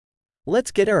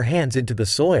Let's get our hands into the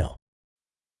soil.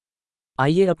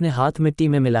 आइए अपने हाथ मिट्टी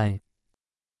में मिलाएं।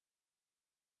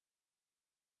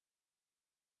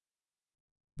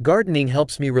 Gardening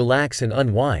helps me relax and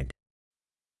unwind.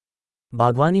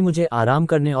 बागवानी मुझे आराम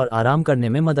करने और आराम करने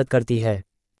में मदद करती है।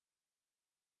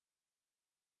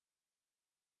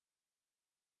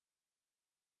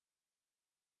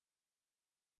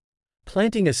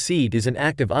 Planting a seed is an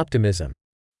act of optimism.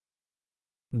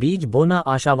 बीज बोना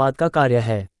आशावाद का कार्य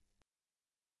है।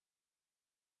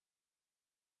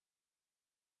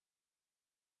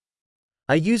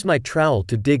 I use my trowel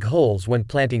to dig holes when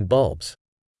planting bulbs.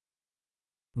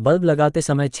 Bulb लगाते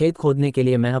समय छेद खोदने के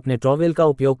लिए मैं अपने ट्रॉवेल का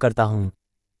उपयोग करता हूं।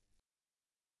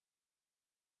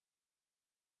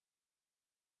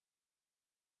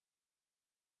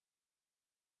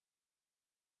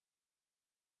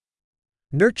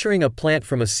 Nurturing a plant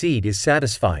from a seed is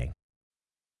satisfying.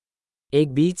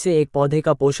 एक बीज से एक पौधे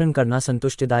का पोषण करना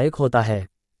संतुष्टिदायक होता है।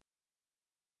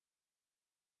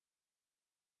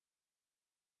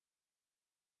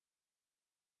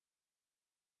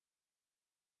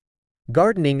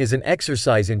 Gardening is an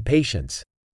exercise in patience.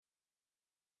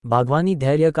 बागवानी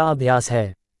धैर्य का अभ्यास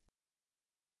है।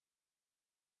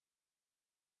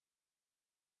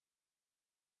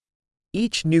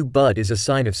 Each new bud is a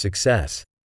sign of success.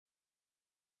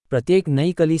 प्रत्येक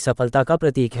नई कली सफलता का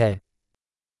प्रतीक है।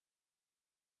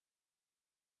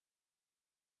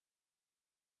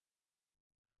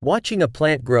 Watching a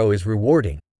plant grow is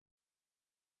rewarding.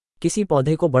 किसी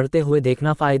पौधे को बढ़ते हुए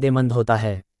देखना फायदेमंद होता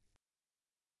है।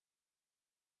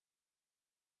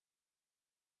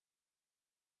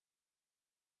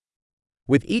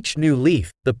 With each new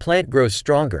leaf, the plant grows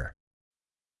stronger.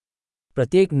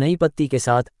 प्रत्येक नई पत्ती के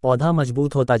साथ पौधा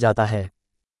मजबूत होता जाता है।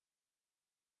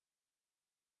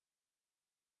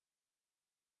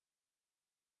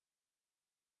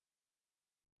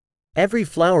 Every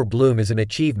flower bloom is an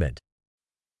achievement.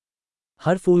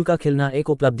 हर फूल का खिलना एक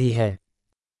उपलब्धि है।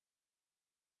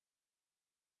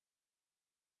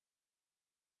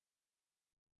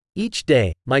 Each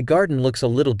day, my garden looks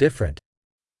a little different.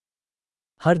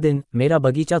 हर दिन मेरा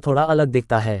बगीचा थोड़ा अलग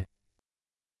दिखता है।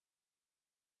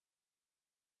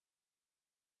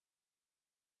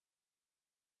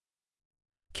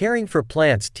 Caring for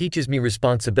plants teaches me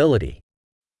responsibility.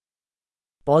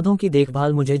 पौधों की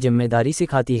देखभाल मुझे जिम्मेदारी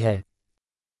सिखाती है।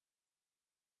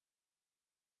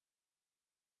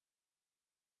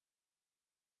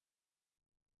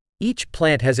 Each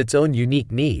plant has its own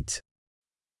unique needs.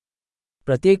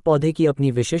 प्रत्येक पौधे की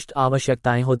अपनी विशिष्ट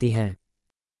आवश्यकताएं होती हैं।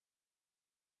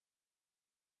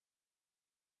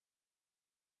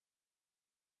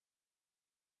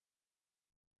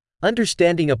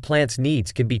 Understanding a plant's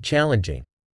needs can be challenging.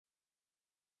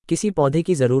 किसी पौधे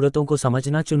की ज़रूरतों को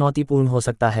समझना चुनौतीपूर्ण हो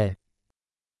सकता है।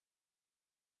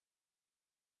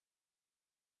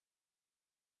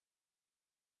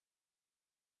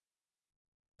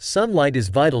 Sunlight is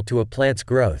vital to a plant's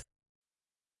growth.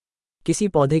 किसी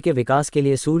पौधे के विकास के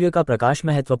लिए सूर्य का प्रकाश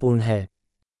महत्वपूर्ण है।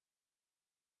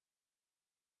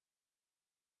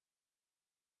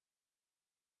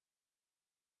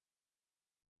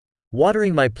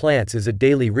 Watering my plants is a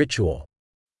daily ritual.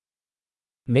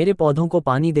 मेरे पौधों को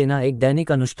पानी देना एक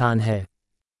दैनिक अनुष्ठान है।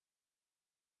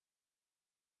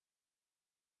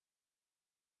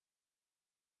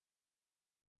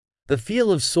 The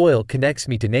feel of soil connects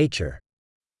me to nature.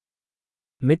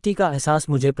 मिट्टी का एहसास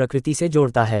मुझे प्रकृति से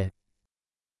जोड़ता है।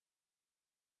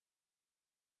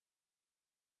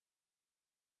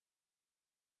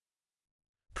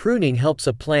 Pruning helps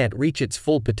a plant reach its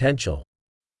full potential.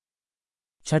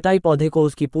 छटाई पौधे को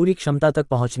उसकी पूरी क्षमता तक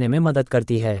पहुंचने में मदद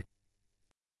करती है।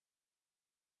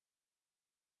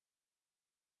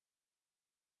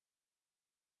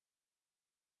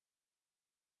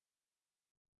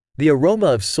 The aroma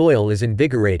of soil is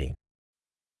invigorating.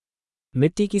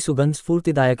 मिट्टी की सुगंध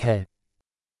स्फूर्तिदायक है।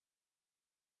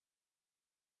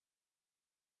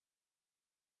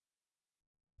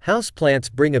 Houseplants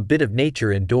bring a bit of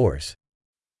nature indoors.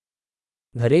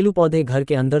 घरेलू पौधे घर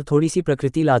के अंदर थोड़ी सी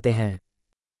प्रकृति लाते हैं।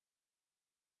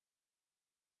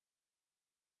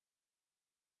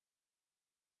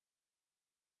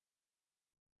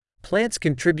 Plants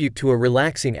contribute to a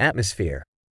relaxing atmosphere.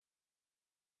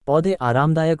 पौधे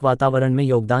आरामदायक वातावरण में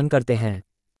योगदान करते हैं।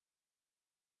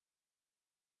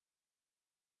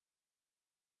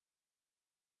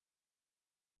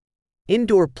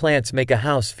 Indoor plants make a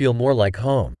house feel more like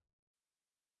home.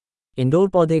 Indoor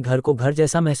पौधे घर को घर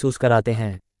जैसा महसूस कराते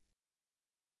हैं।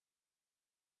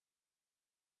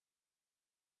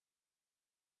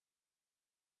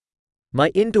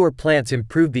 My indoor plants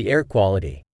improve the air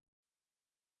quality.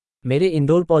 मेरे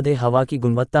इंडोर पौधे हवा की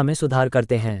गुणवत्ता में सुधार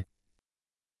करते हैं।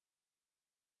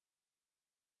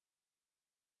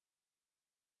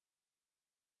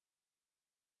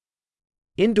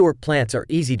 Indoor plants are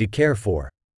easy to care for.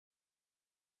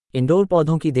 Indoor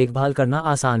पौधों की देखभाल करना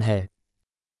आसान है.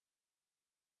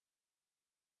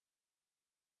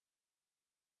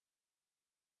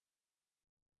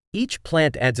 Each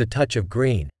plant adds a touch of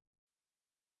green.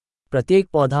 प्रत्येक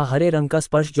पौधा हरे रंग का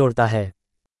स्पर्श जोड़ता है.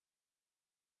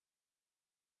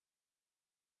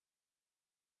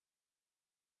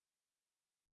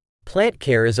 Plant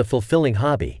care is a fulfilling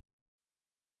hobby.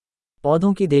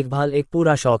 पौधों की देखभाल एक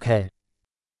पूरा शौक है.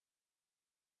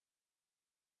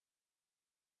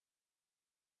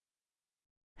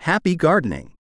 Happy gardening!